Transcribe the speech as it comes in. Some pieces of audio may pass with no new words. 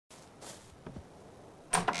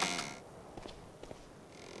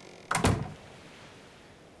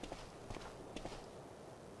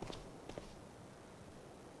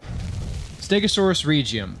Stegosaurus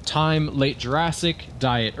regium, time late Jurassic,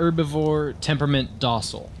 diet herbivore, temperament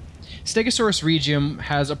docile. Stegosaurus regium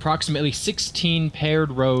has approximately 16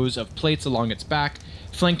 paired rows of plates along its back,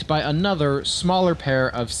 flanked by another, smaller pair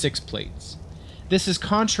of 6 plates. This is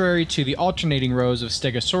contrary to the alternating rows of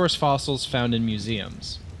Stegosaurus fossils found in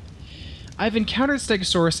museums. I've encountered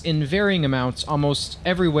Stegosaurus in varying amounts almost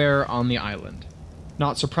everywhere on the island.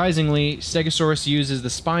 Not surprisingly, Stegosaurus uses the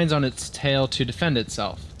spines on its tail to defend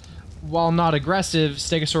itself. While not aggressive,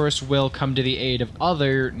 Stegosaurus will come to the aid of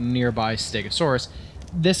other nearby Stegosaurus.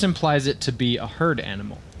 This implies it to be a herd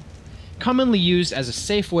animal. Commonly used as a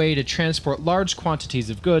safe way to transport large quantities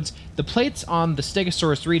of goods, the plates on the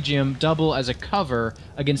Stegosaurus regium double as a cover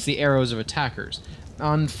against the arrows of attackers.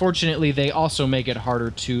 Unfortunately, they also make it harder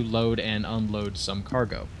to load and unload some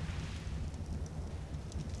cargo.